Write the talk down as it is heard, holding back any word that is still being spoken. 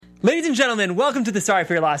and gentlemen, welcome to the Sorry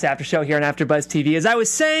for Your Loss after show here on AfterBuzz TV. As I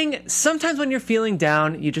was saying, sometimes when you're feeling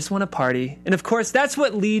down, you just want to party. And of course, that's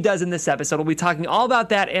what Lee does in this episode. We'll be talking all about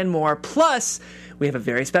that and more. Plus, we have a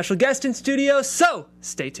very special guest in studio, so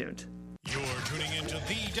stay tuned. You're tuning into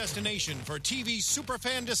the destination for TV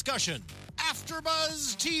superfan discussion,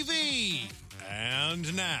 AfterBuzz TV.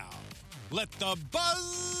 And now, let the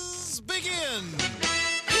buzz begin.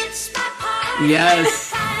 It's my party.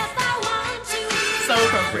 Yes. So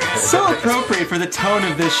appropriate. So appropriate for the tone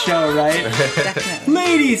of this show, right? Definitely.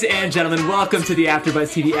 Ladies and gentlemen, welcome to the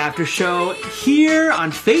AfterBuzz TV After Show here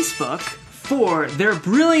on Facebook for their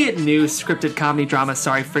brilliant new scripted comedy drama,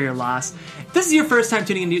 Sorry for Your Loss. If this is your first time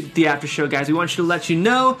tuning into the After Show, guys, we want you to let you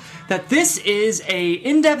know that this is a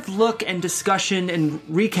in-depth look and discussion and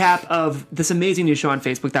recap of this amazing new show on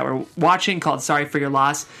Facebook that we're watching called Sorry for Your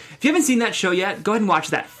Loss. If you haven't seen that show yet, go ahead and watch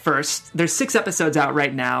that first. There's 6 episodes out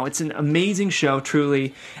right now. It's an amazing show,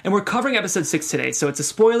 truly. And we're covering episode 6 today, so it's a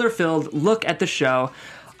spoiler-filled look at the show.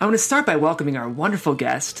 I want to start by welcoming our wonderful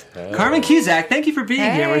guest, Carmen Cusack. Thank you for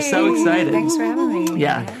being here. We're so excited. Thanks for having me.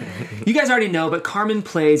 Yeah. You guys already know, but Carmen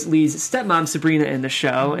plays Lee's stepmom, Sabrina, in the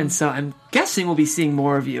show, and so I'm guessing we'll be seeing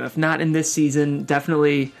more of you. If not in this season,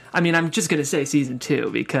 definitely, I mean, I'm just going to say season 2,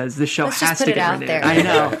 because the show has to get renewed. There. I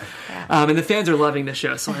know. And the fans are loving the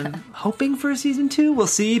show, so I'm hoping for season 2. We'll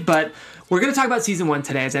see, but we're going to talk about season 1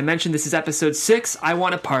 today. As I mentioned, this is episode 6, I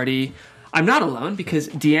Want to Party. I'm not alone, because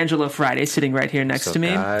D'Angelo Friday is sitting right here next to me.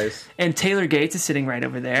 Guys? And Taylor Gates is sitting right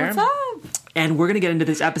over there. What's up? And we're going to get into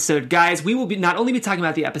this episode. Guys, we will be not only be talking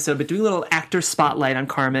about the episode, but doing a little actor spotlight on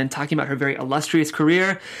Carmen, talking about her very illustrious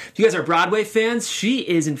career. If you guys are Broadway fans, she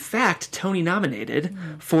is, in fact, Tony nominated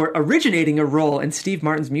for originating a role in Steve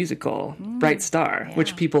Martin's musical, Bright Star,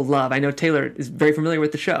 which people love. I know Taylor is very familiar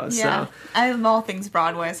with the show. Yeah. So. I love all things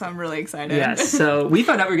Broadway, so I'm really excited. Yes, so we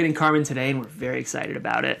found out we were getting Carmen today, and we're very excited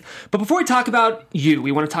about it. But before we talk about you,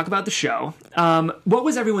 we want to talk about the show. What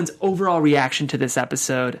was everyone's overall reaction to this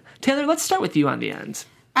episode? Taylor, let's start with you on the end.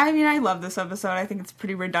 I mean, I love this episode. I think it's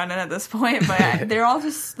pretty redundant at this point, but they're all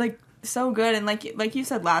just, like, so good. And like you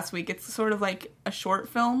said last week, it's sort of like a short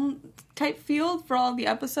film type feel for all the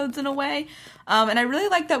episodes in a way. And I really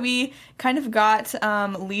like that we kind of got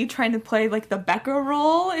Lee trying to play, like, the Becca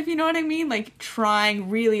role, if you know what I mean. Like, trying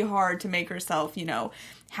really hard to make herself, you know,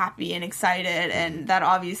 happy and excited, and that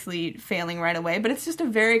obviously failing right away, but it's just a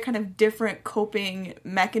very kind of different coping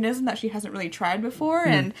mechanism that she hasn't really tried before,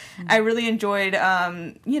 and I really enjoyed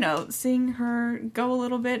you know, seeing her go a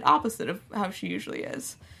little bit opposite of how she usually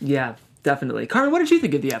is. Yeah, definitely. Carmen, what did you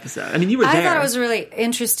think of the episode? I mean, you were there. I thought it was really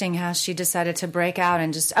interesting how she decided to break out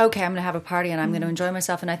and just, okay, I'm going to have a party and I'm going to enjoy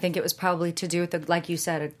myself. And I think it was probably to do with, the, like you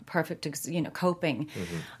said, a perfect, you know, coping.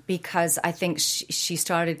 Because I think she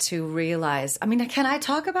started to realize, I mean, can I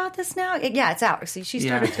talk about this now? Yeah, it's out. See, she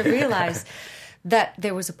started to realize that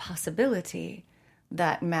there was a possibility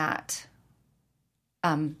that Matt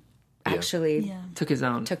actually took his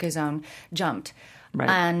own, jumped.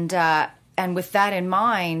 Right. And with that in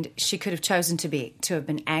mind, she could have chosen to have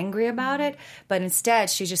been angry about it, but instead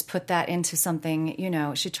she just put that into something, you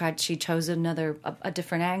know, she chose a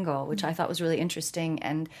different angle, which I thought was really interesting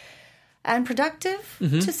and productive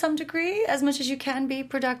to some degree, as much as you can be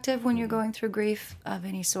productive when you're going through grief of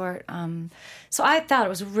any sort. So I thought it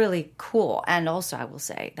was really cool. And also, I will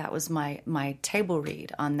say, that was my table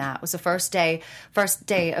read on that. It was the first day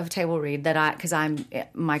of table read that because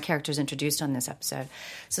my character's introduced on this episode.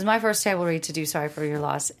 So it's my first table read to do Sorry for Your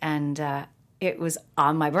Loss, and it was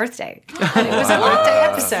on my birthday. And it was a birthday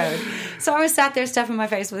episode. So I was sat there stuffing my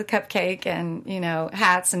face with a cupcake and, you know,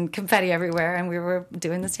 hats and confetti everywhere, and we were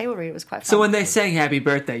doing this table read. It was quite fun. So when they sang Happy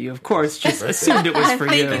Birthday, you, of course, just assumed it was for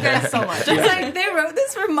you. Thank you guys so much. It's like, they wrote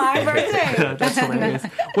this for my birthday. That's hilarious.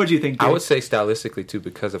 What do you think, Dave? I would say stylistically, too,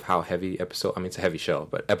 because of how heavy it's a heavy show,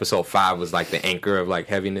 but episode 5 was like the anchor of like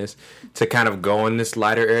heaviness. To kind of go in this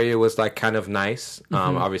lighter area was like kind of nice.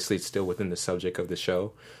 Obviously, it's still within the subject of the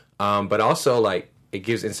show. But also, like, it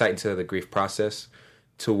gives insight into the grief process,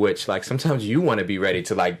 to which, like, sometimes you want to be ready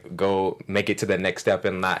to, like, go make it to the next step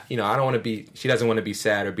and not, you know, she doesn't want to be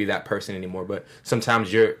sad or be that person anymore, but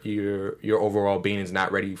sometimes your overall being is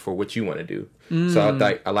not ready for what you want to do. So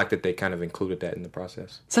I like that they kind of included that in the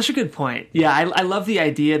process. Such a good point. Yeah, I love the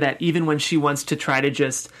idea that even when she wants to try to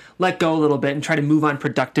just let go a little bit and try to move on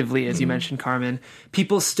productively, as you mentioned, Carmen,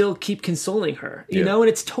 people still keep consoling her, you know, and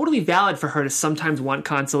it's totally valid for her to sometimes want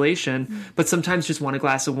consolation, but sometimes just want a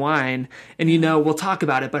glass of wine. And, you know, we'll talk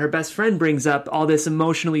about it, but her best friend brings up all this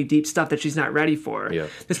emotionally deep stuff that she's not ready for. Yeah.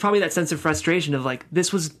 There's probably that sense of frustration of like,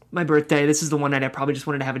 this was my birthday. This is the one night I probably just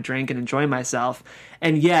wanted to have a drink and enjoy myself.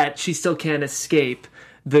 And yet she still can't escape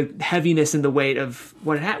the heaviness and the weight of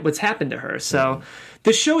what's happened to her. So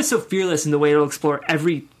the show is so fearless in the way it'll explore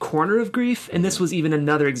every corner of grief, and this was even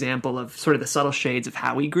another example of sort of the subtle shades of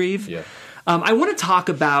how we grieve. Yeah. I want to talk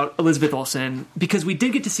about Elizabeth Olsen because we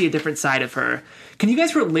did get to see a different side of her. Can you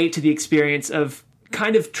guys relate to the experience of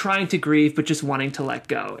kind of trying to grieve but just wanting to let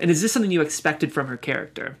go? And is this something you expected from her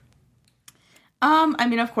character? I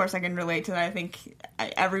mean, of course I can relate to that. I think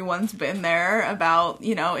everyone's been there about,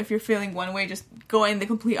 you know, if you're feeling one way, just going the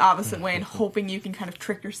complete opposite way and hoping you can kind of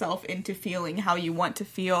trick yourself into feeling how you want to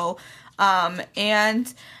feel.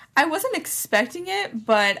 And I wasn't expecting it,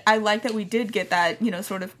 but I like that we did get that, you know,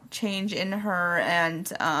 sort of change in her,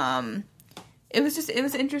 and it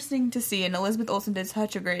was interesting to see, and Elizabeth Olsen did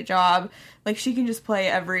such a great job. Like, she can just play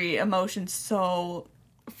every emotion so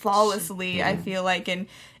flawlessly, I feel like, and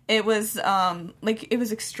it was, it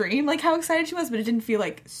was extreme, like, how excited she was, but it didn't feel,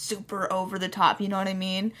 like, super over the top, you know what I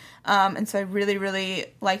mean? And so I really, really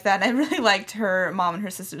liked that, and I really liked her mom and her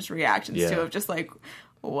sister's reactions, too, of just, like,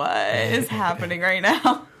 what is happening right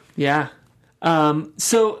now? Yeah.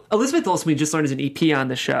 So Elizabeth Olsen, we just learned, is an EP on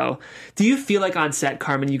the show. Do you feel like on set,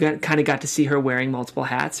 Carmen, you kind of got to see her wearing multiple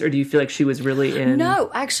hats, or do you feel like she was really in?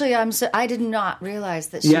 No, actually, I did not realize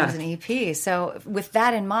that she was an EP. So with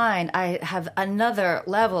that in mind, I have another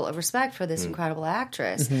level of respect for this incredible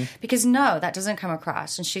actress, because no, that doesn't come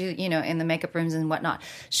across. And she, you know, in the makeup rooms and whatnot,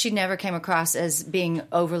 she never came across as being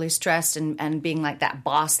overly stressed and being like that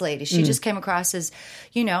boss lady. She just came across as,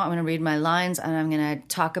 you know, I'm going to read my lines and I'm going to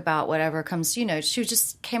talk about whatever comes. You know, she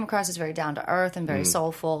just came across as very down to earth and very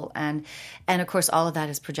soulful, and of course all of that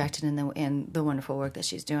is projected in the wonderful work that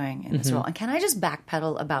she's doing in this role. And can I just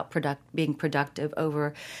backpedal about being productive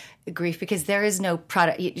over grief, because there is no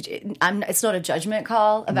product. It's not a judgment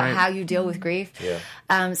call about how you deal with grief.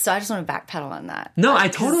 Yeah. So I just want to backpedal on that. No, I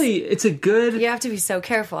totally. It's a good. You have to be so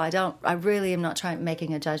careful. I really am not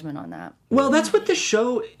making a judgment on that. Well, that's what the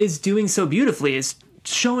show is doing so beautifully, is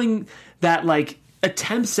showing that, like,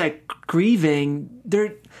 attempts at grieving,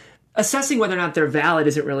 they're assessing whether or not they're valid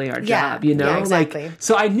isn't really our job, you know? Yeah, exactly. Like,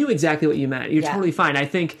 so I knew exactly what you meant. You're totally fine. I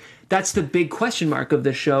think that's the big question mark of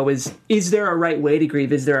the show is there a right way to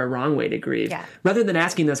grieve? Is there a wrong way to grieve? Yeah. Rather than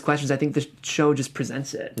asking those questions, I think the show just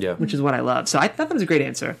presents it, which is what I love. So I thought that was a great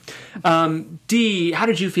answer. Dee, how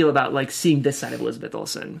did you feel about, like, seeing this side of Elizabeth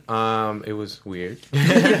Olsen? It was weird.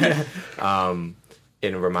 It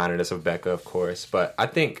reminded us of Becca, of course, but I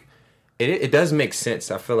think it does make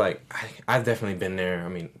sense. I feel like I've definitely been there. I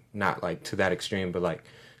mean, not like to that extreme, but like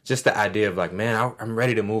just the idea of like, man, I'm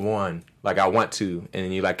ready to move on. Like I want to, and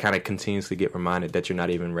then you like kind of continuously get reminded that you're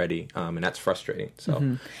not even ready, and that's frustrating.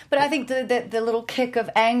 So, but I think the little kick of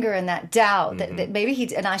anger and that doubt that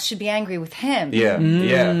maybe and I should be angry with him.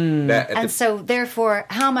 Yeah. So therefore,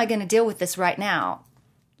 how am I going to deal with this right now?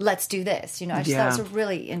 Let's do this. You know, I just thought it was a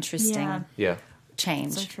really interesting.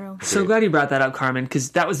 Change. So true. So glad you brought that up, Carmen,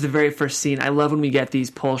 because that was the very first scene. I love when we get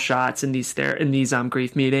these pull shots in these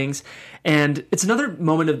grief meetings, and it's another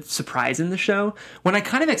moment of surprise in the show when I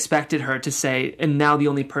kind of expected her to say, "And now the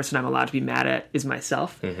only person I'm allowed to be mad at is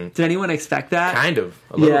myself." Did anyone expect that? Kind of,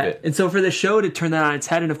 a little bit. And so for the show to turn that on its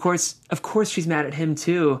head, and of course she's mad at him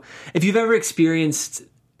too. If you've ever experienced,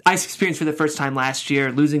 I experienced for the first time last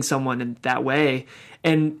year losing someone in that way,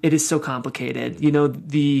 and it is so complicated. You know,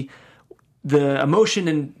 the emotion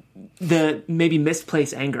and the maybe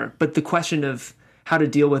misplaced anger, but the question of how to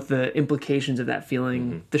deal with the implications of that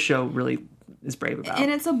feeling, the show really is brave about. And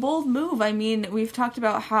it's a bold move. I mean, we've talked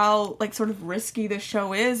about how, like, sort of risky the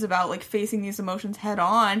show is about, like, facing these emotions head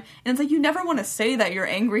on. And it's like, you never want to say that you're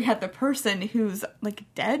angry at the person who's, like,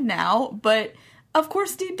 dead now, but of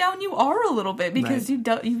course deep down you are a little bit, because you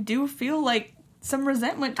do feel like some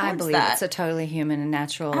resentment towards that. I believe it's a totally human and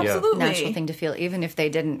natural thing to feel, even if they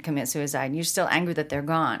didn't commit suicide. You're still angry that they're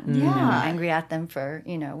gone. Yeah. You know, angry at them for,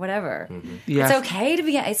 you know, whatever. Yeah. It's okay to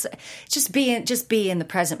be. It's just be in the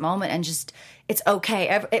present moment, and just it's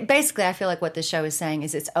okay. Basically, I feel like what the show is saying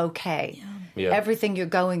is it's okay. Yeah. Everything you're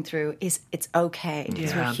going through it's okay,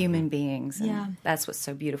 because we're human beings, and that's what's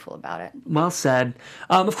so beautiful about it. Well said.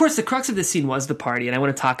 Of course, the crux of this scene was the party, and I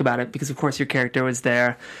want to talk about it because, of course, your character was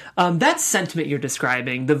there. That sentiment you're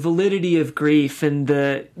describing, the validity of grief and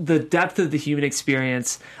the depth of the human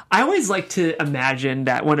experience, I always like to imagine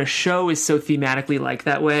that when a show is so thematically like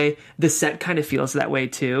that way, the set kind of feels that way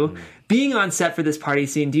too. Being on set for this party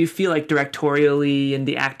scene, do you feel like directorially and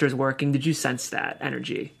the actors working, did you sense that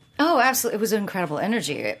energy? Oh, absolutely. It was incredible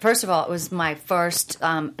energy. First of all, it was my first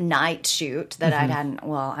night shoot that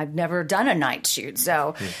I'd never done a night shoot.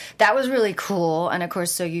 So that was really cool. And of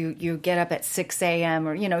course, so you get up at 6 a.m.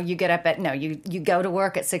 or, you get up you go to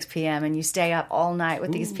work at 6 p.m. and you stay up all night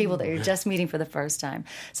with these people that you're just meeting for the first time.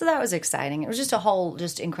 So that was exciting. It was just a whole,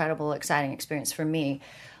 just incredible, exciting experience for me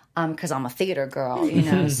because I'm a theater girl,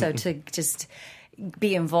 so to just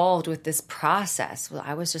be involved with this process. Well,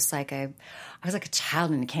 I was just like a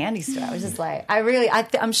child in a candy store. I was just like,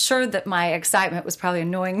 I'm sure that my excitement was probably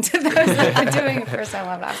annoying to those that were doing it first time.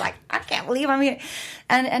 But I was like, I can't believe I'm here.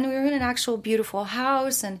 And we were in an actual beautiful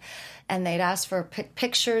house, and they'd asked for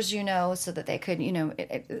pictures, so that they could,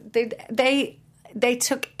 they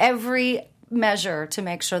took every measure to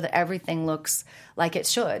make sure that everything looks like it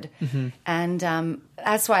should. And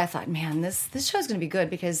that's why I thought, man, this show's going to be good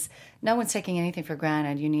because no one's taking anything for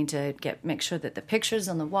granted. You need to make sure that the pictures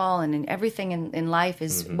on the wall and everything in life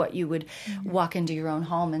is what you would walk into your own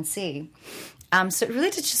home and see. So it really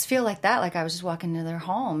did just feel like that, like I was just walking into their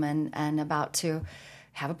home and about to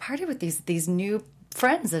have a party with these new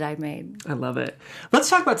friends that I'd made. I love it. Let's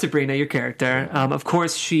talk about Sabrina, your character. Of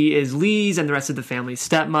course, she is Lee's and the rest of the family's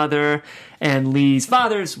stepmother and Lee's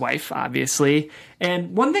father's wife, obviously.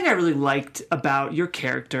 And one thing I really liked about your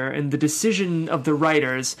character and the decision of the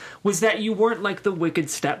writers was that you weren't like the wicked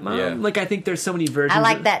stepmom. Yeah. Like, I think there's so many versions. I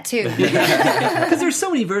like that too. Because there's so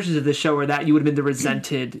many versions of the show where that you would have been the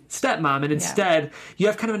resented stepmom, and instead you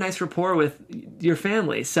have kind of a nice rapport with your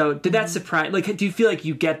family. So did that surprise? Like, do you feel like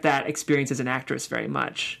you get that experience as an actress very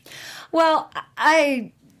much? Well,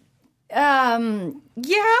 yes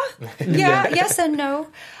and no.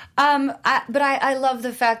 But I love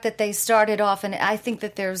the fact that they started off, and I think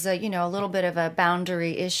that there's a little bit of a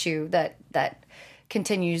boundary issue that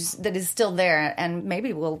continues, that is still there, and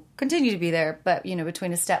maybe will continue to be there. But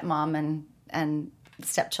between a stepmom and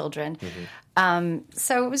stepchildren,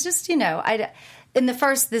 so it was just in the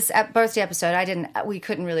first this birthday episode, we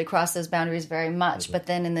couldn't really cross those boundaries very much. But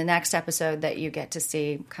then in the next episode that you get to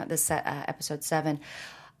see, this episode 7.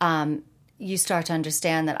 You start to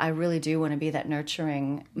understand that I really do want to be that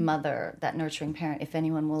nurturing mother, that nurturing parent, if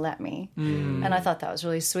anyone will let me. And I thought that was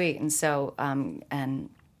really sweet. And so, and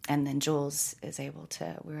then Jules is able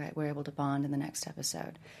to, we're able to bond in the next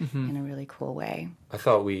episode in a really cool way. I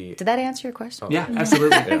thought Did that answer your question? Yeah,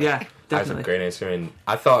 absolutely. Yeah, That's definitely. a great answer. And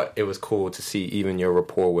I thought it was cool to see even your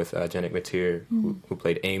rapport with Janet Mateer, who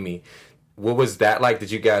played Amy. What was that like? Did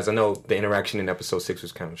you guys, I know the interaction in episode 6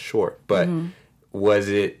 was kind of short, but was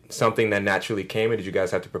it something that naturally came, or did you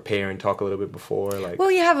guys have to prepare and talk a little bit before?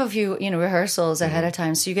 Well, you have a few, rehearsals ahead of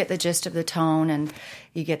time, so you get the gist of the tone and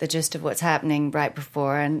you get the gist of what's happening right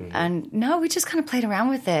before. And no, we just kind of played around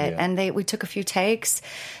with it, and we took a few takes.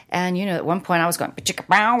 And at one point I was going chicka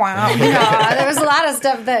bow wow. There was a lot of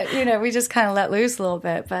stuff that we just kind of let loose a little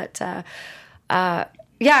bit, but.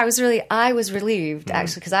 Yeah, I was relieved,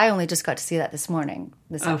 actually, because I only just got to see that this morning,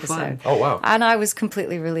 this episode. Fun. Oh, wow. And I was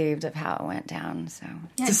completely relieved of how it went down, so.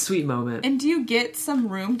 It's a sweet moment. And do you get some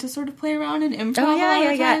room to sort of play around and improv? Oh, a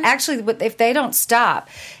lot of yeah. times? Actually, if they don't stop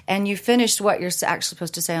and you finish what you're actually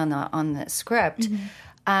supposed to say on the script,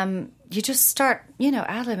 you just start,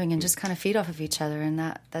 ad-libbing and just kind of feed off of each other.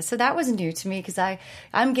 And so that was new to me because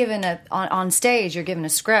I'm given on stage, you're given a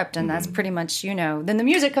script, and that's pretty much, then the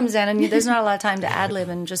music comes in and there's not a lot of time to ad-lib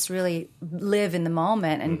and just really live in the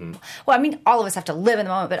moment. And well, I mean, all of us have to live in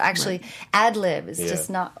the moment, but actually ad-lib is just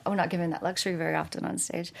we're not given that luxury very often on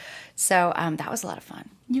stage. So that was a lot of fun.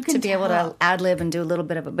 You can to be able to ad-lib and do a little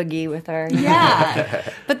bit of a boogie with her. Yeah.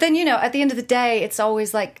 But then, at the end of the day, it's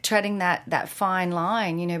always like treading that fine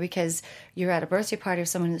line, because you're at a birthday party of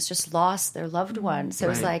someone that's just lost their loved one. So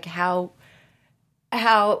it's like, how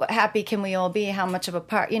happy can we all be? How much of a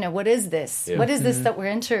part, what is this? Yeah. What is this that we're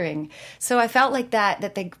entering? So I felt like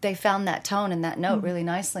that they found that tone and that note really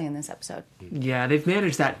nicely in this episode. Yeah, they've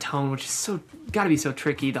managed that tone, which is got to be so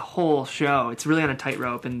tricky, the whole show. It's really on a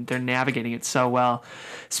tightrope, and they're navigating it so well.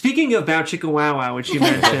 Speaking of Bow Chicka Wow Wow, which you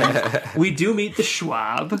mentioned, we do meet the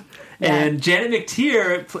Schwab. Yeah. And Janet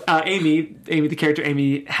McTeer, Amy, the character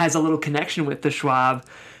Amy, has a little connection with the Schwab.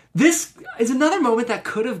 This is another moment that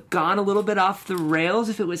could have gone a little bit off the rails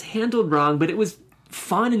if it was handled wrong, but it was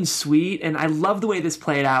fun and sweet, and I love the way this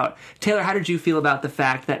played out. Taylor, how did you feel about the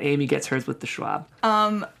fact that Amy gets hers with the Schwab?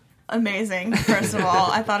 Amazing, first of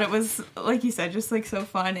all. I thought it was, like you said, just so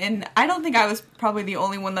fun. And I don't think I was probably the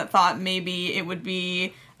only one that thought maybe it would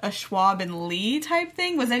be a Schwab and Lee type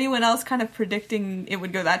thing. Was anyone else kind of predicting it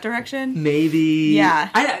would go that direction? Maybe. Yeah.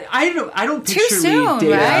 I don't picture too soon, Lee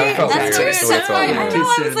dating. right? That's too soon. I know. I Too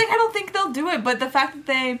was soon. like, I don't think they'll do it. But the fact that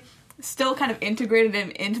they still kind of integrated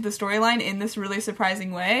him into the storyline in this really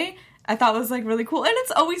surprising way, I thought was like really cool. And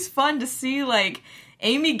it's always fun to see like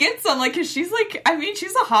Amy get some, like, cause she's like, I mean,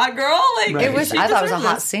 she's a hot girl. Like, Right. I thought it was a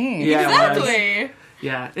hot scene. Yeah, it was. Exactly.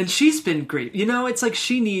 Yeah, and she's been great. You know, it's like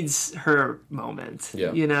she needs her moment.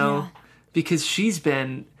 Yeah. You know, because she's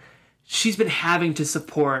been having to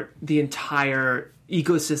support the entire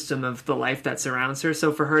ecosystem of the life that surrounds her.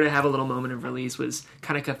 So for her to have a little moment of release was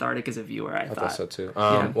kind of cathartic as a viewer. I thought so too.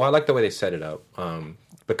 Yeah. Well, I like the way they set it up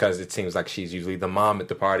because it seems like she's usually the mom at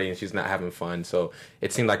the party and she's not having fun. So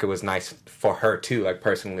it seemed like it was nice for her too, like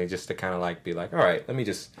personally, just to kind of like be like, all right, let me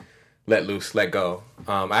just let loose, let go.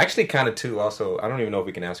 I actually kind of too. Also, I don't even know if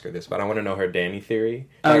we can ask her this, but I want to know her Danny theory.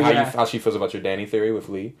 Like how she feels about your Danny theory with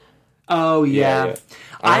Lee. Oh yeah.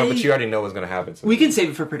 I know, but you already know what's going to happen. So We can save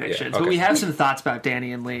it for predictions, Yeah, okay. but we have some thoughts about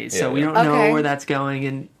Danny and Lee, so Yeah, we yeah. don't know Okay. where that's going,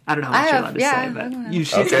 and I don't know how much I you're have- allowed to yeah, say, I but don't know. you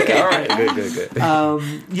should. Okay, all right,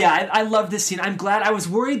 good. Yeah, I love this scene. I'm glad. I was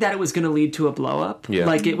worried that it was going to lead to a blow up. Yeah.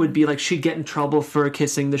 Like it would be like she'd get in trouble for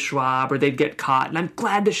kissing the Schwab, or they'd get caught. And I'm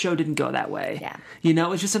glad the show didn't go that way. Yeah. You know, it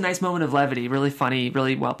was just a nice moment of levity. Really funny,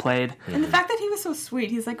 really well played. And the fact that he was so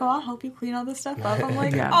sweet, he's like, "Oh, I'll help you clean all this stuff up." I'm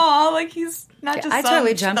like, Yeah. "Oh, like he's not just." I some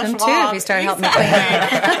totally jumped him too schwab." if he started helping me clean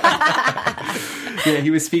up. Yeah,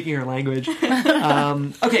 he was speaking her language.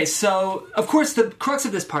 Okay, so of course the crux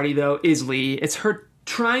of this party though is Lee. It's her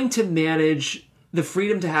trying to manage the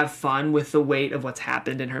freedom to have fun with the weight of what's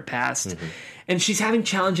happened in her past. And she's having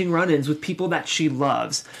challenging run-ins with people that she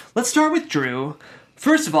loves. Let's start with Drew.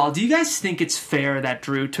 First of all, do you guys think it's fair that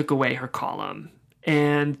Drew took away her column?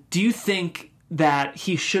 And do you think that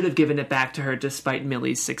he should have given it back to her despite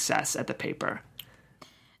Millie's success at the paper?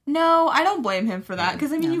 No, I don't blame him for that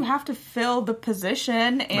because I mean, you have to fill the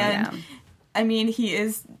position, and Yeah. I mean,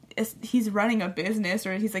 he's running a business,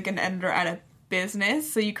 or he's like an editor at a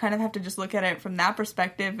business, so you kind of have to just look at it from that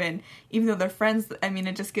perspective. And even though they're friends, I mean,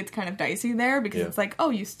 it just gets kind of dicey there because Yeah. it's like, oh,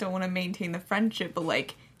 you still want to maintain the friendship, but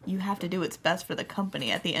like you have to do what's best for the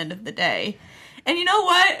company at the end of the day. And you know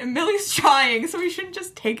what? Millie's trying, so we shouldn't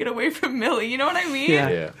just take it away from Millie. You know what I mean?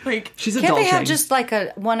 Yeah. Like, She's Can't adulting. they have just like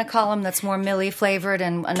a column that's more Millie flavored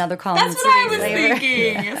and another column that's that's what I Lee was flavored?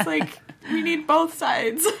 thinking. It's like, we need both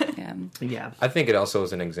sides. Yeah. Yeah. I think it also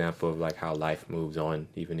is an example of like how life moves on,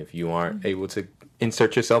 even if you aren't able to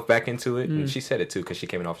insert yourself back into it. And she said it too because she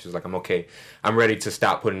came in off. She was like, "I'm okay. I'm ready to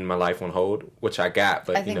stop putting my life on hold," which I got.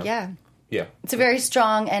 But I think, yeah. It's a very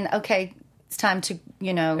strong and okay, it's time to,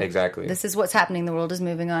 Exactly. this is what's happening. The world is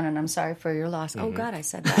moving on, and I'm sorry for your loss. Oh, God, I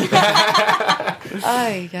said that.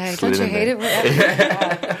 Don't you in hate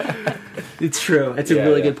it? It's true. It's a Yeah,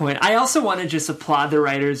 really yeah. good point. I also want to just applaud the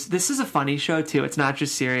writers. This is a funny show, too. It's not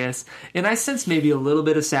just serious. And I sense maybe a little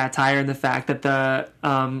bit of satire in the fact that the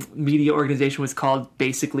media organization was called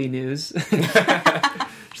Basically News.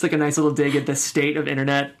 Just like a nice little dig at the state of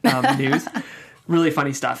internet news. Really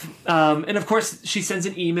funny stuff. And of course, she sends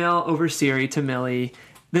an email over Siri to Millie.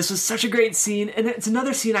 This was such a great scene. And it's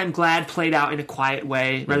another scene I'm glad played out in a quiet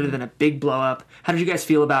way rather than a big blow up. How did you guys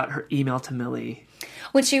feel about her email to Millie?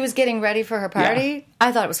 When she was getting ready for her party,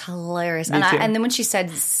 I thought it was hilarious. Me too. And then when she said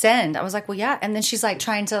send, I was like, well, yeah. And then she's like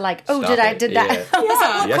trying to like, oh, Stop did it. that? Yeah. I was like,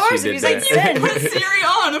 well, of Yes, course. she If you did say that. send. Put Siri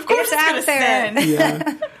on. Of course It's it's, out gonna there.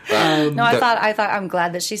 send. No, I thought I'm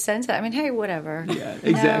glad that she sent it. I mean, hey, whatever. Yeah,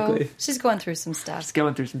 exactly. No, she's going through some stuff.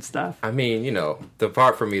 Going through some stuff. I mean, the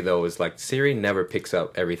part for me though is like Siri never picks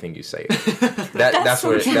up everything you say. That's so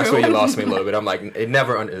where true. that's where you lost me a little bit. I'm like, it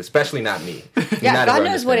never, especially not me. Yeah, Not God ever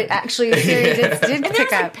knows what it understand. actually Siri did And pick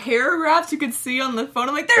there's like up. paragraphs you could see on the phone.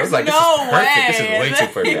 I'm like, I there's was like, no way. this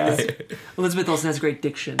is perfect. This is way too perfect. Elizabeth Olsen has great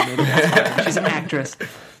diction. Maybe that's why. She's an actress.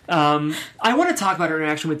 I want to talk about her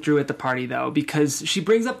interaction with Drew at the party, though, because she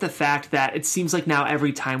brings up the fact that it seems like now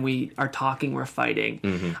every time we are talking, we're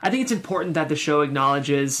fighting. I think it's important that the show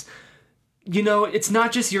acknowledges, it's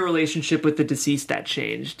not just your relationship with the deceased that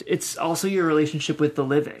changed. It's also your relationship with the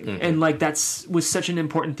living. And, like, was such an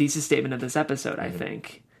important thesis statement of this episode, I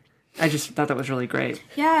think. I just thought that was really great.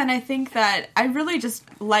 Yeah, and I think that I really just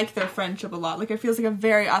like their friendship a lot. Like, it feels like a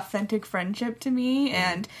very authentic friendship to me,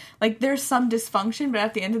 and, like, there's some dysfunction, but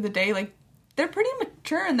at the end of the day, like, they're pretty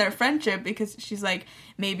mature in their friendship because she's like,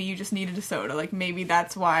 maybe you just needed a soda. Like, maybe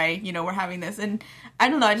that's why, we're having this. And I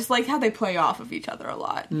don't know, I just like how they play off of each other a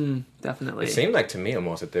lot. Definitely. It seemed like to me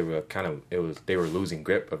almost that they were they were losing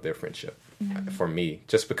grip of their friendship for me,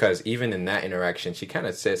 just because even in that interaction, she kind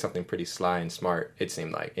of said something pretty sly and smart. It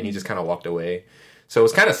seemed like, and he just kind of walked away. So it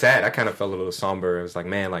was kind of sad. I kind of felt a little somber. It was like,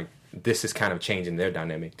 man, like this is kind of changing their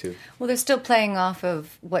dynamic too. Well, they're still playing off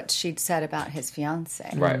of what she'd said about his fiance.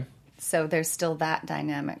 Right. So there's still that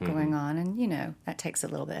dynamic going on, and that takes a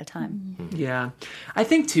little bit of time. Yeah. I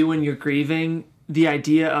think too, when you're grieving, the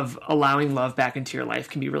idea of allowing love back into your life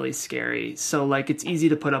can be really scary. So like, it's easy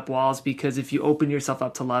to put up walls because if you open yourself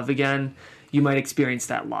up to love again, you might experience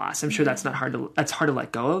that loss. I'm sure that's hard to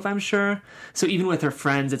let go of, I'm sure. So even with her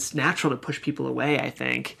friends, it's natural to push people away, I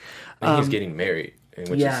think. And he's getting married,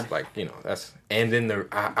 which is like, that's, and then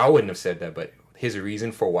I wouldn't have said that, but his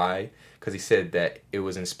reason for why, because he said that it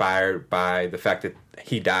was inspired by the fact that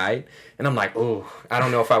he died. And I'm like, oh, I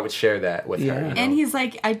don't know if I would share that with her. And he's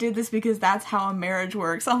like, I did this because that's how a marriage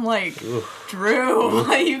works. I'm like,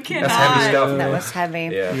 Drew, you cannot. That's heavy stuff. That was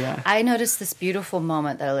heavy. Yeah. I noticed this beautiful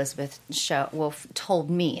moment that Elizabeth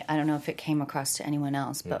told me. I don't know if it came across to anyone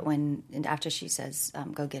else, but after she says,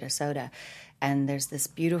 go get a soda, and there's this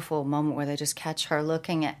beautiful moment where they just catch her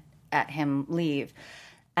looking at him leave.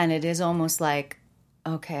 And it is almost like,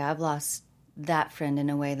 okay, I've lost that friend in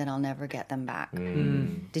a way that I'll never get them back.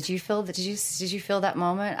 Did you feel that? Did you feel that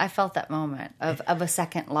moment? I felt that moment of a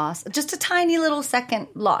second loss, just a tiny little second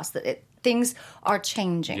loss. Things are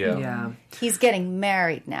changing. Yeah. He's getting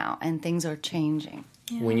married now, and things are changing.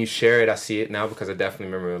 When you share it, I see it now because I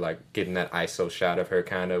definitely remember like getting that ISO shot of her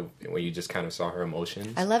kind of where you just kind of saw her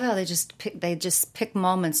emotions. I love how they just pick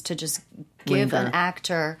moments to just give an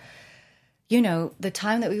actor, the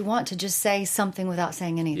time that we want to just say something without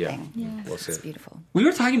saying anything. Yeah. Well It's said. beautiful. We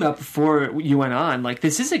were talking about before you went on, like,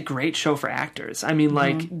 this is a great show for actors. I mean,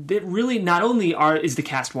 like, it really, not only is the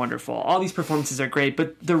cast wonderful, all these performances are great,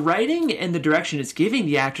 but the writing and the direction is giving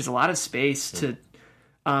the actors a lot of space to,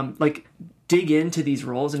 dig into these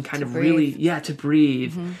roles and kind of breathe. to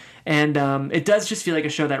breathe. And it does just feel like a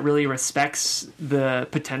show that really respects the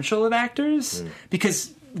potential of actors,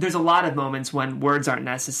 because there's a lot of moments when words aren't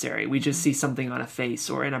necessary. We just see something on a face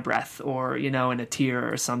or in a breath or, in a tear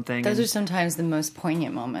or something. Those are sometimes the most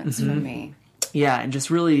poignant moments for me. Yeah, and just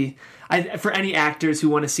really, for any actors who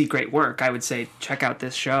want to see great work, I would say check out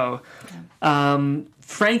this show.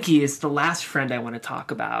 Frankie is the last friend I want to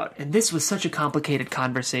talk about, and this was such a complicated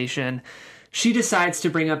conversation. She decides to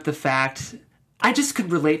bring up the fact... I just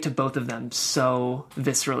could relate to both of them so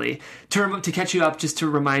viscerally. To catch you up, just to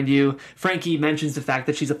remind you, Frankie mentions the fact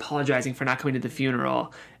that she's apologizing for not coming to the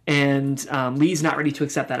funeral, and Lee's not ready to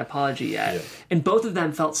accept that apology yet. Yeah. And both of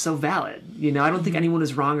them felt so valid. I don't think anyone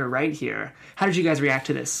is wrong or right here. How did you guys react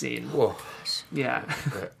to this scene? Whoa. Yeah.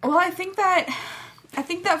 Well, I think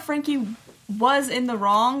that Frankie was in the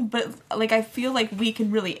wrong, but like I feel like we can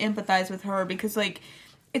really empathize with her because like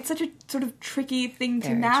it's such a sort of tricky thing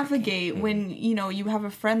to navigate when, you have a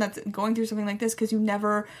friend that's going through something like this because you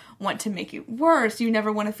never want to make it worse. You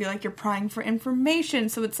never want to feel like you're prying for information.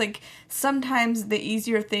 So it's like sometimes the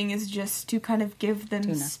easier thing is just to kind of give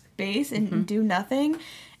them space and do nothing.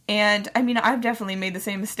 And I mean, I've definitely made the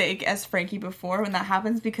same mistake as Frankie before when that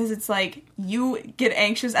happens because it's like you get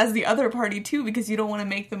anxious as the other party too because you don't want to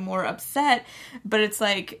make them more upset. But it's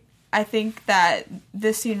like... I think that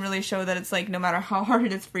this scene really showed that it's like no matter how hard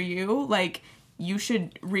it is for you, like you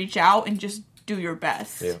should reach out and just do your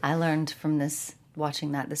best. Yeah. I learned from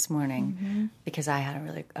watching that this morning because I had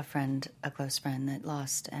a close friend that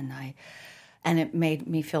lost, and it made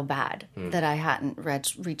me feel bad that I hadn't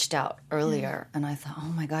reached out earlier. And I thought,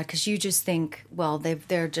 oh my God, because you just think, well,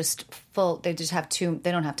 they're just full. They just have they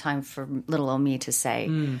don't have time for little old me to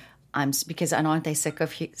say. Because aren't they sick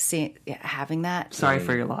of having that? Sorry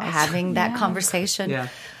for your loss. Having that conversation. Yeah.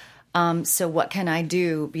 So what can I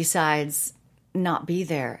do besides not be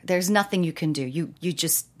there? There's nothing you can do. You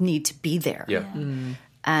just need to be there. Yeah.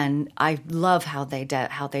 And I love how they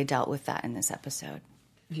dealt with that in this episode.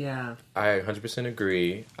 Yeah. I 100%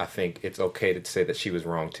 agree. I think it's okay to say that she was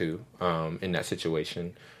wrong too in that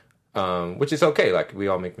situation, which is okay. Like we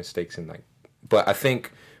all make mistakes but I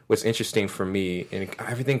think. What's interesting for me, and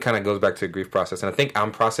everything kind of goes back to the grief process, and I think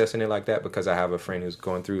I'm processing it like that because I have a friend who's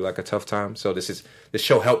going through like a tough time. So this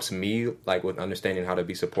show helps me like with understanding how to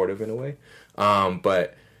be supportive in a way.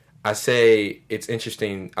 But I say it's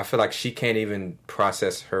interesting. I feel like she can't even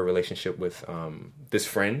process her relationship with this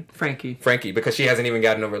friend, Frankie, because she hasn't even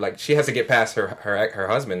gotten over like she has to get past her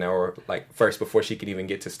husband now, or like first before she can even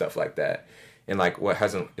get to stuff like that. And like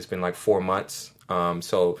it's been like 4 months.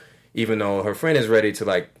 So. Even though her friend is ready to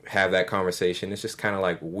like have that conversation, it's just kind of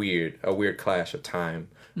like a weird clash of time,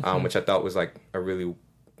 which I thought was like a really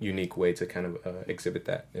unique way to kind of exhibit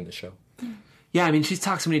that in the show. Yeah, I mean, she's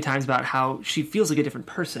talked so many times about how she feels like a different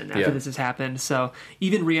person after this has happened. So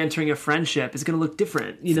even re-entering a friendship is going to look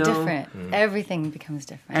different, It's different. Everything becomes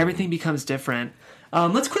different. Everything becomes different.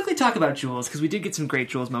 Let's quickly talk about Jules, because we did get some great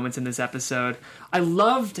Jules moments in this episode. I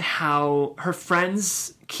loved how her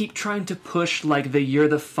friends keep trying to push like you're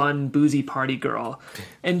the fun boozy party girl,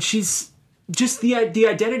 and she's just the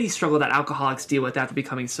identity struggle that alcoholics deal with after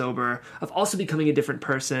becoming sober, of also becoming a different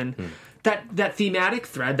person. That thematic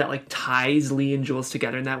thread that like ties Lee and Jules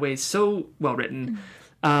together in that way is so well written.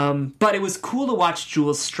 But it was cool to watch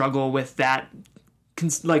Jules struggle with that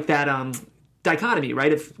dichotomy,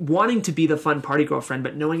 right? Of wanting to be the fun party girlfriend,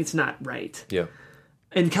 but knowing it's not right. Yeah.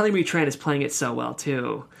 And Kelly Marie Tran is playing it so well,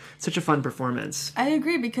 too. Such a fun performance. I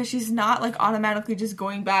agree, because she's not, like, automatically just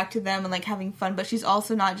going back to them and, like, having fun, but she's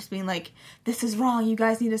also not just being like, this is wrong, you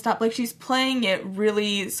guys need to stop. Like, she's playing it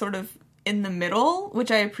really sort of in the middle,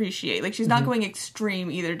 which I appreciate. Like, she's not going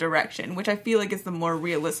extreme either direction, which I feel like is the more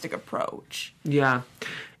realistic approach. Yeah.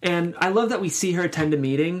 And I love that we see her attend a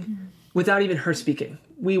meeting without even her speaking.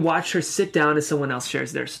 We watch her sit down as someone else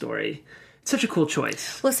shares their story. It's such a cool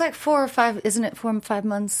choice. Well, it's like 4 or 5, isn't it 4 or 5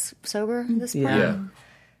 months sober at this point? Yeah.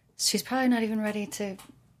 She's probably not even ready to,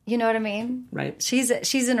 you know what I mean? Right. She's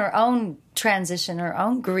in her own transition, her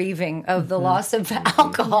own grieving of the loss of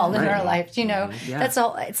alcohol in her life. You know, Yeah. that's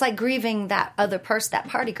all. It's like grieving that other person, that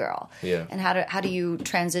party girl. Yeah. And how do you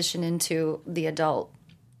transition into the adult?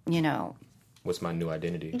 You know. What's my new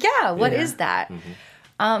identity? Yeah. What is that?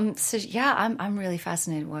 So yeah, I'm really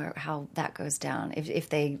fascinated how that goes down. If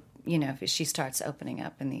they, you know, if she starts opening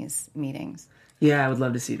up in these meetings. Yeah, I would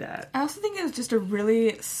love to see that. I also think it was just a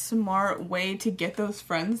really smart way to get those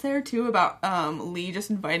friends there, too, about Lee just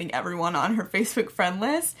inviting everyone on her Facebook friend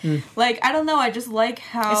list. Like, I don't know, I just like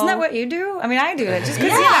how... Isn't that what you do? I mean, I do it just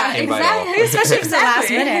because, Yeah, Invite all. exactly. especially if it's the last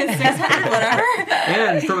Exactly. minute. It's exactly whatever.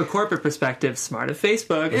 And from a corporate perspective, smart of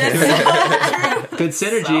Facebook. Good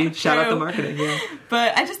synergy. So Shout out true. the marketing. Yeah.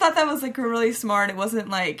 But I just thought that was, like, really smart. It wasn't,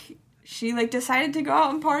 like... She, like, decided to go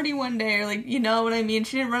out and party one day, or, like, you know what I mean?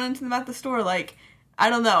 She didn't run into them at the store. Like, I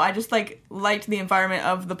don't know. I just, like, liked the environment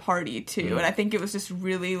of the party, too. And I think it was just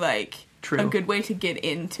really, like, True. a good way to get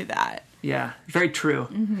into that. Yeah, very true.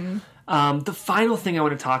 The final thing I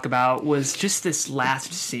want to talk about was just this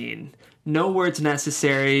last scene. No words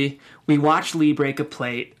necessary. We watch Lee break a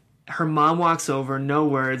plate. Her mom walks over, no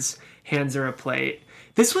words, hands her a plate.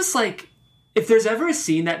 This was like, if there's ever a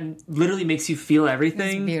scene that literally makes you feel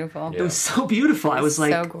everything. It's beautiful. It was so beautiful. I was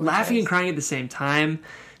like so gorgeous. laughing and crying at the same time.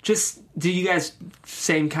 Just, do you guys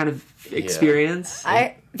same kind of experience?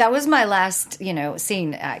 That was my last, you know,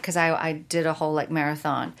 scene because I did a whole like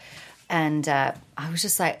marathon, and I was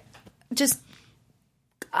just like,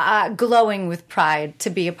 glowing with pride to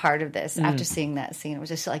be a part of this after seeing that scene. It was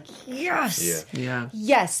just like, yes, Yeah.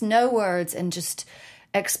 yes, no words, and just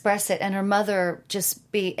express it. And her mother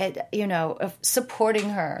just be, you know, supporting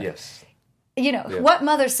her. Yes. You know, what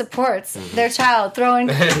mother supports their child throwing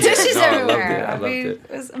dishes No, I loved everywhere? it. I loved it.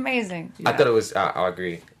 It was amazing. I thought it was, I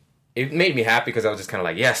agree. It made me happy because I was just kind of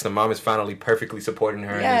like, yes, the mom is finally perfectly supporting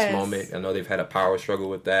her in Yes. this moment. I know they've had a power struggle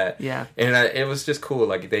with that. Yeah. And it was just cool.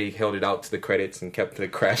 Like, they held it out to the credits and kept the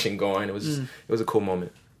crashing going. It was it was a cool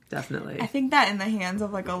moment. Definitely. I think that in the hands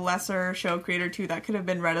of, like, a lesser show creator, too, that could have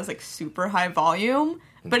been read as, like, super high volume.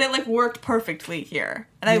 But it, like, worked perfectly here.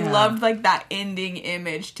 And I Yeah. loved, like, that ending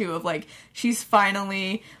image, too, of, like, she's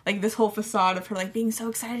finally, like, this whole facade of her, like, being so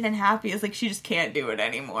excited and happy is, like, she just can't do it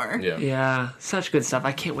anymore. Yeah. Yeah, such good stuff.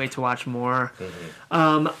 I can't wait to watch more.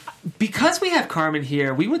 Because we have Carmen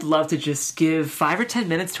here, we would love to just give 5 or 10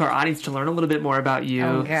 minutes to our audience to learn a little bit more about you.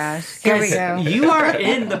 Oh gosh, here we Guys, go. you are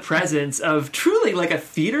in the presence of truly like a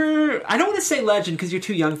theater, I don't want to say legend because you're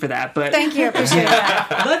too young for that, but Thank you, I appreciate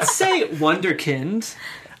that. let's say wonderkind.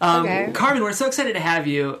 Okay. Carmen, we're so excited to have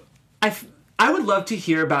you. I would love to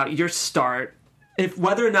hear about your start, if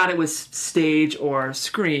whether or not it was stage or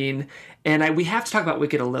screen, and we have to talk about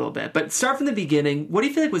Wicked a little bit, but start from the beginning. What do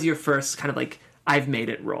you feel like was your first kind of like I've made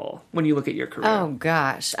it role when you look at your career? Oh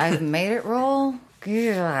gosh, I've made it roll.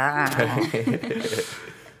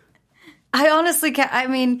 I honestly can't. I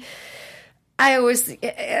mean, I always.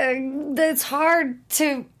 It's hard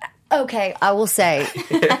to. Okay, I will say.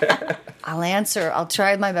 I'll answer. I'll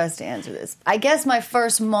try my best to answer this. I guess my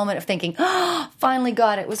first moment of thinking, oh, finally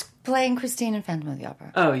got it, was playing Christine in Phantom of the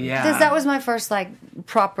Opera. Oh, yeah. Because that was my first like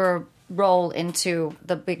proper role into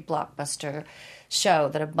the big blockbuster show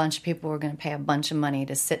that a bunch of people were going to pay a bunch of money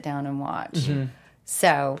to sit down and watch.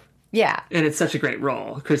 So yeah, And it's such a great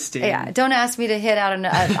role, Christine. yeah. Don't ask me to hit out a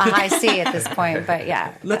high C at this point, but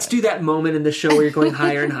yeah, Let's do that moment in the show where you're going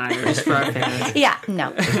higher and higher just for our fans. yeah,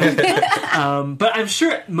 no. But I'm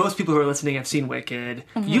sure most people who are listening have seen Wicked.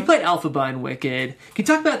 You played Elphaba in Wicked. Can you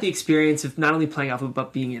talk about the experience of not only playing Elphaba,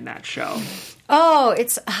 but being in that show? Oh,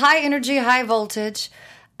 it's high energy, high voltage.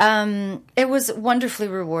 It was wonderfully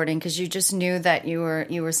rewarding because you just knew that you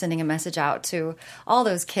were sending a message out to all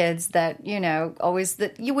those kids that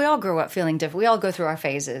we all grow up feeling different. We all go through our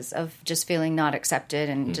phases of just feeling not accepted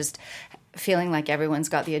and just feeling like everyone's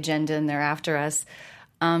got the agenda and they're after us.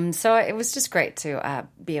 So it was just great to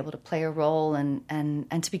be able to play a role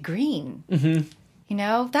and to be green.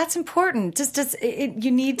 Mm-hmm. That's important.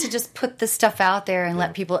 You need to just put this stuff out there and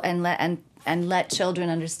let people and let children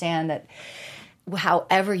understand that.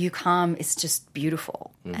 However you come, it's just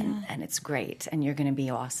beautiful and it's great, and you're going to be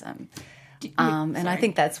awesome. And I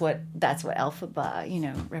think that's what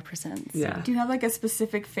Elphaba, represents. Yeah. Do you have like a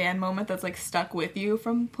specific fan moment that's like stuck with you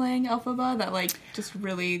from playing Elphaba that like just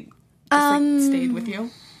really stayed with you?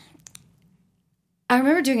 I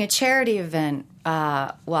remember doing a charity event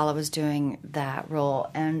while I was doing that role,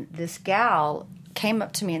 and this gal came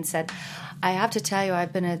up to me and said, I have to tell you,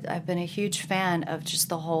 I've been a huge fan of just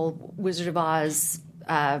the whole Wizard of Oz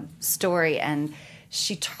story, and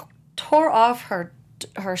she tore off her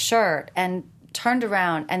shirt and turned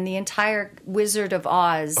around, and the entire Wizard of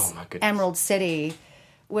Oz Emerald City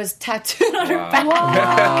was tattooed on her back.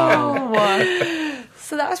 Whoa.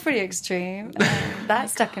 So that was pretty extreme. That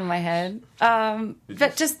stuck in my head.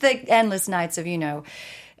 But just the endless nights of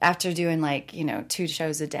after doing 2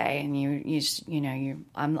 shows a day, and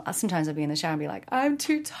sometimes I'll be in the shower and be like, I'm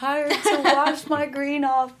too tired to wash my green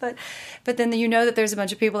off, but then that there's a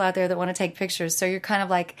bunch of people out there that want to take pictures, so you're kind of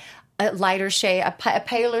like a lighter shade, a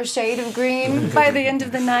paler shade of green by the end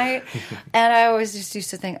of the night. And I always just used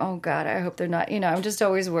to think, oh God, I hope they're not. I'm just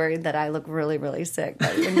always worried that I look really, really sick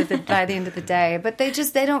by the end of the day. But they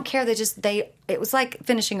don't care. It was like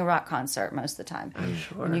finishing a rock concert most of the time. I'm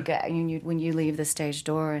sure. When you leave the stage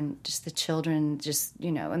door, and just the children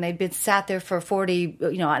and they'd been sat there for 40,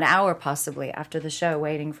 an hour possibly after the show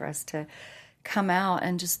waiting for us to come out,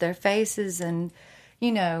 and just their faces and.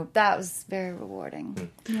 That was very rewarding.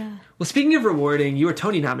 Yeah. Well, speaking of rewarding, you were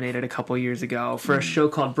Tony nominated a couple years ago for a show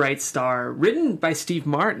called Bright Star, written by Steve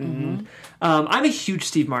Martin. I'm a huge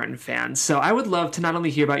Steve Martin fan, so I would love to not only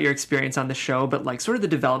hear about your experience on the show, but sort of the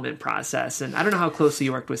development process. And I don't know how closely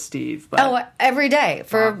you worked with Steve. But every day.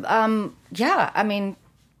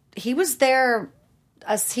 He was there.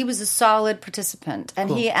 He was a solid participant. And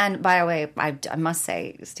and by the way, I must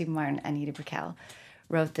say, Steve Martin and Edie Brickell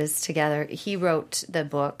wrote this together. He wrote the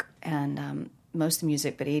book and most of the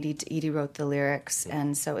music, but Edie wrote the lyrics,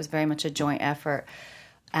 and so it was very much a joint effort.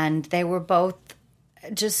 And they were both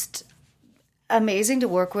just amazing to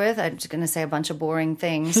work with. I'm just going to say a bunch of boring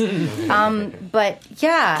things, but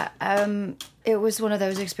yeah, it was one of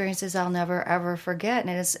those experiences I'll never ever forget.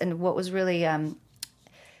 And what was really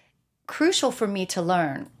crucial for me to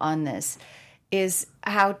learn on this is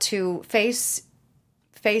how to face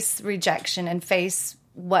rejection and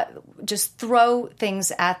just throw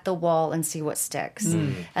things at the wall and see what sticks.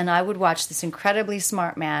 And I would watch this incredibly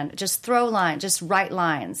smart man just write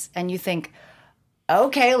lines, and you think,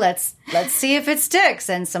 okay, let's see if it sticks.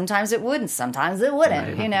 And sometimes it wouldn't, sometimes it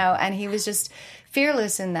wouldn't, and he was just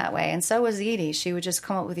fearless in that way. And so was Edie. She would just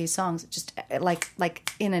come up with these songs, just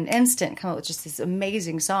like in an instant, come up with just these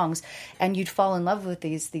amazing songs, and you'd fall in love with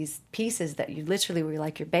these pieces that you literally were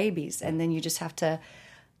like your babies, and then you just have to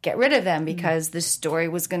get rid of them because the story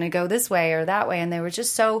was going to go this way or that way. And they were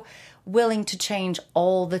just so willing to change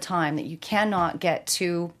all the time that you cannot get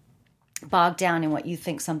too bogged down in what you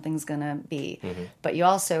think something's going to be. But you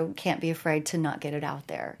also can't be afraid to not get it out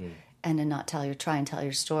there and to not try and tell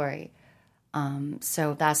your story.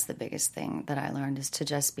 So that's the biggest thing that I learned, is to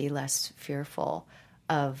just be less fearful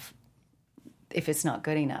of if it's not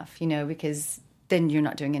good enough, because then you're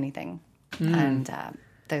not doing anything. And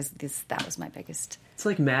that was my biggest. It's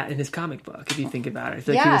like Matt in his comic book, if you think about it. I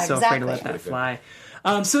feel like he was so afraid to let that fly.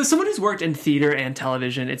 So as someone who's worked in theater and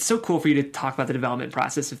television, it's so cool for you to talk about the development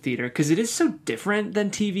process of theater, because it is so different than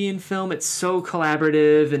TV and film. It's so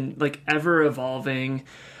collaborative and ever evolving.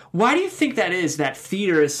 Why do you think that is, that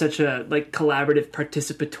theater is such a collaborative,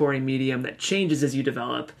 participatory medium that changes as you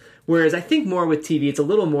develop? Whereas I think more with TV, it's a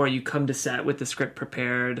little more you come to set with the script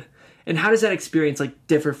prepared. And how does that experience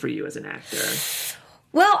differ for you as an actor?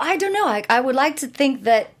 Well, I don't know. I would like to think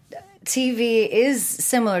that TV is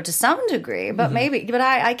similar to some degree, but but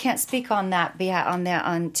I can't speak on that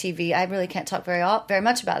on TV. I really can't talk very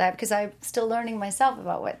much about that because I'm still learning myself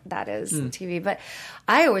about what that is, TV. But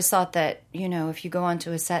I always thought that, if you go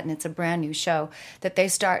onto a set and it's a brand new show, that they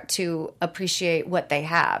start to appreciate what they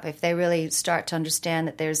have. If they really start to understand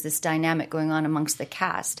that there's this dynamic going on amongst the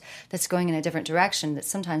cast that's going in a different direction, that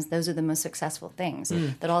sometimes those are the most successful things.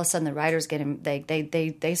 That all of a sudden the writers get in,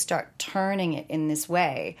 they start turning it in this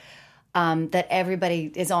way. that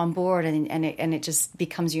everybody is on board and it just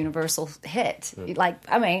becomes universal hit. Like,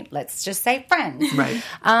 I mean, let's just say Friends. Right.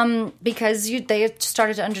 Because they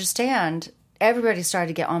started to understand, everybody started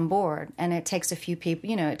to get on board, and it takes a few people,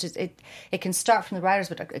 it can start from the writers,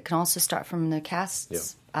 but it can also start from the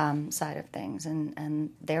cast's side of things.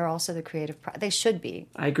 And they're also the creative, they should be.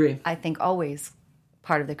 I agree. I think always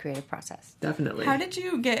part of the creative process. Definitely. How did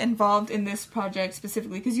you get involved in this project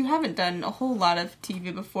specifically? Because you haven't done a whole lot of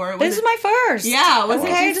TV before. This is my first. Yeah, was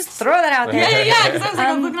okay, it just throw that out there. Yeah, because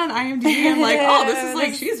I was looking on IMDb and like, oh, this is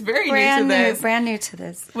like, she's very new to this. Brand new to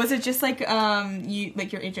this. Was it just like,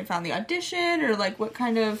 your agent found the audition, or like what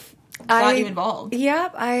kind of got you involved? Yeah,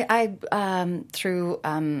 I through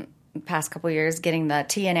past couple of years getting the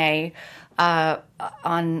TNA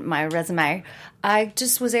on my resume, I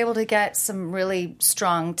just was able to get some really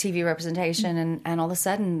strong TV representation, and all of a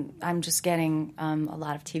sudden I'm just getting a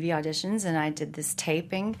lot of TV auditions, and I did this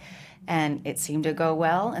taping, and it seemed to go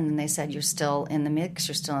well, and then they said, you're still in the mix,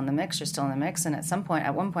 you're still in the mix, you're still in the mix, and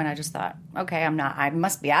at one point I just thought, okay, I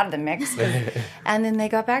must be out of the mix, and then they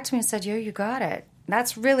got back to me and said, yo, you got it.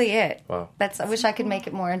 That's really it. Wow. I wish I could make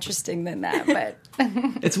it more interesting than that, but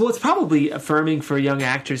It's probably affirming for young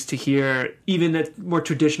actors to hear even a more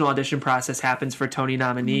traditional audition process happens for Tony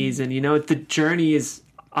nominees, and the journey is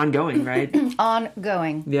ongoing, right?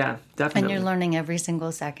 ongoing. Yeah, definitely. And you're learning every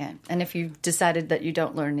single second. And if you've decided that you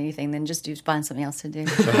don't learn anything, then just find something else to do.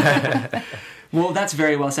 Well, that's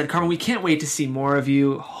very well said, Carmen. We can't wait to see more of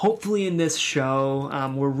you. Hopefully in this show,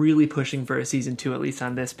 we're really pushing for a season 2, at least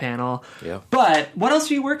on this panel. Yeah. But what else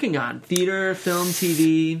are you working on? Theater, film,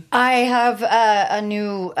 TV? I have a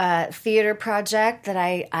new theater project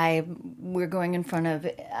that we're going in front of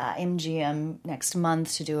MGM next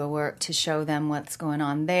month to do a work to show them what's going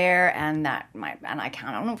on there, and I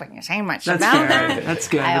don't know if I can say much That's about fair. that. That's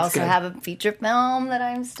good. I That's also good. have a feature film that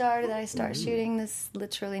I start shooting this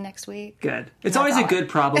literally next week. Good. It's always a good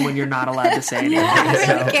problem when you're not allowed to say anything. I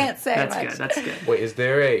so really can't say that's much. good. That's good. Wait, is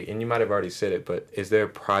there and you might have already said it, but is there a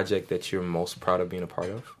project that you're most proud of being a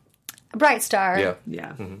part of? Bright Star. Yeah.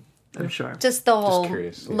 Yeah, I'm sure. Just the whole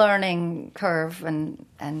curious, yeah. learning curve, and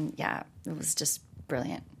yeah, it was just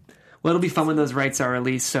brilliant. Well, it'll be fun when those rights are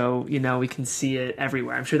released, so we can see it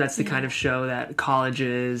everywhere. I'm sure that's the kind of show that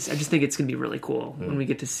colleges. I just think it's going to be really cool when we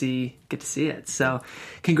get to see it. So,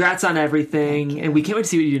 congrats on everything, and we can't wait to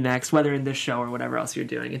see what you do next, whether in this show or whatever else you're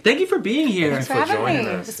doing. And thank you for being here. Thanks for having joining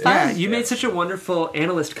me. us. It was Yeah, fun. you made such a wonderful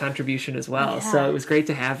analyst contribution as well, so it was great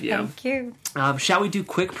to have you. Thank you. Shall we do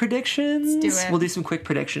quick predictions? Let's do it. We'll do some quick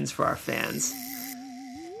predictions for our fans.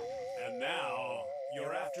 And now,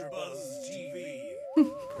 your AfterBuzz TV.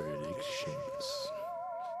 Predictions.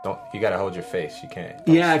 You gotta hold your face. You can't.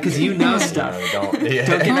 Yeah, because you know stuff. Don't give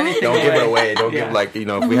anything Don't give it away. Don't Yeah. give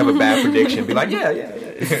if we have a bad prediction, be like,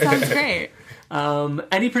 yeah. Sounds great.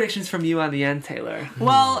 Any predictions from you on the end, Taylor?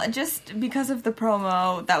 Well, just because of the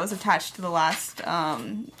promo that was attached to the last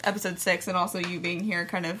episode 6, and also you being here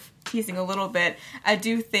kind of teasing a little bit, I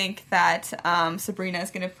do think that Sabrina is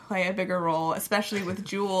going to play a bigger role, especially with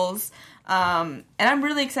Jules. And I'm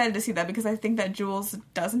really excited to see that, because I think that Jules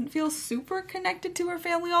doesn't feel super connected to her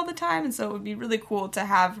family all the time, and so it would be really cool to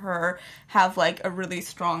have her have like a really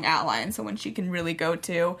strong outline, someone she can really go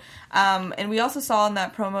to. And we also saw in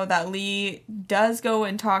that promo that Lee does go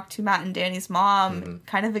and talk to Matt and Danny's mom,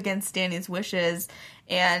 kind of against Danny's wishes,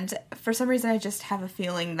 and for some reason I just have a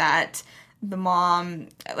feeling that the mom,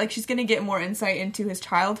 she's going to get more insight into his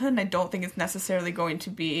childhood, and I don't think it's necessarily going to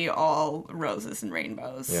be all roses and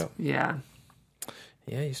rainbows. Yeah. Yeah.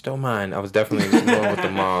 Yeah, you stole mine. I was definitely going with the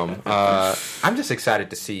mom. I'm just excited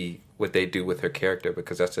to see what they do with her character,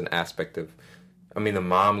 because that's an aspect of, the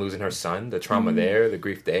mom losing her son, the trauma there, the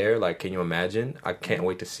grief there. Can you imagine? I can't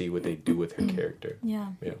wait to see what they do with her character. Yeah.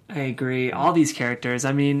 I agree. All these characters.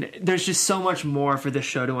 There's just so much more for this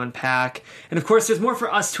show to unpack. And of course, there's more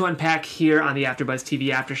for us to unpack here on the AfterBuzz TV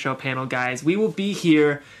After Show panel, guys. We will be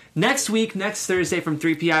here next week, next Thursday from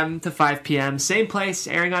 3 p.m. to 5 p.m. Same place,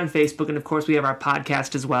 airing on Facebook. And of course, we have our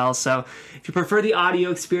podcast as well. So if you prefer the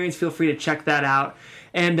audio experience, feel free to check that out.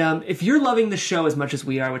 And if you're loving the show as much as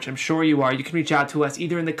we are, which I'm sure you are, you can reach out to us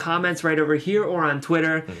either in the comments right over here or on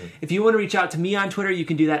Twitter. If you want to reach out to me on Twitter, you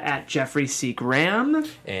can do that at Jeffrey C. Graham.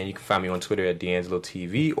 And you can find me on Twitter at D'Angelo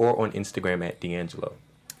TV or on Instagram at D'Angelo.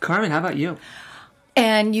 Carmen, how about you?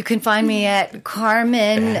 And you can find me at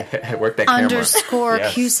Carmen Work that camera. _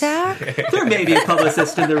 Yes. Cusack. There may be a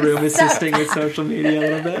publicist in the room assisting with social media a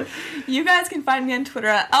little bit. You guys can find me on Twitter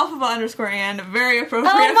at @alphaba_and. Very appropriate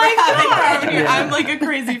Oh my for having God. Carmen here. I'm like a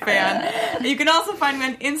crazy fan. You can also find me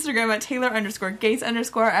on Instagram at Taylor_Gates_.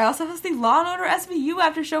 I also host the Law & Order SVU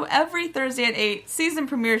after show every Thursday at 8. Season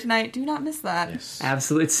premiere tonight. Do not miss that.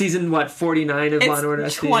 Absolutely. It's season, 49 of Law & Order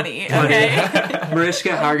It's SVU? 20, okay?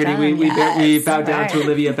 Mariska Hargitay, we bowed down to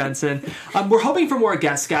Olivia Benson. We're hoping for more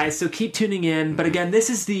guests, guys, so keep tuning in. But again,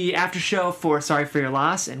 this is the after show for Sorry for Your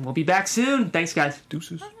Loss, and we'll be back soon. Thanks, guys.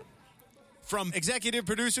 Deuces. From executive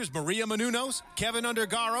producers Maria Menounos, Kevin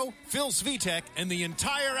Undergaro, Phil Svitek, and the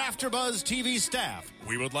entire AfterBuzz TV staff,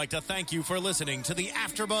 we would like to thank you for listening to the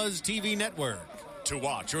AfterBuzz TV network. To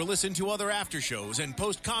watch or listen to other after shows and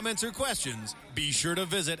post comments or questions, be sure to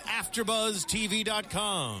visit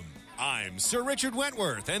AfterBuzzTV.com. I'm Sir Richard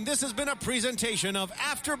Wentworth, and this has been a presentation of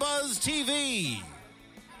AfterBuzz TV.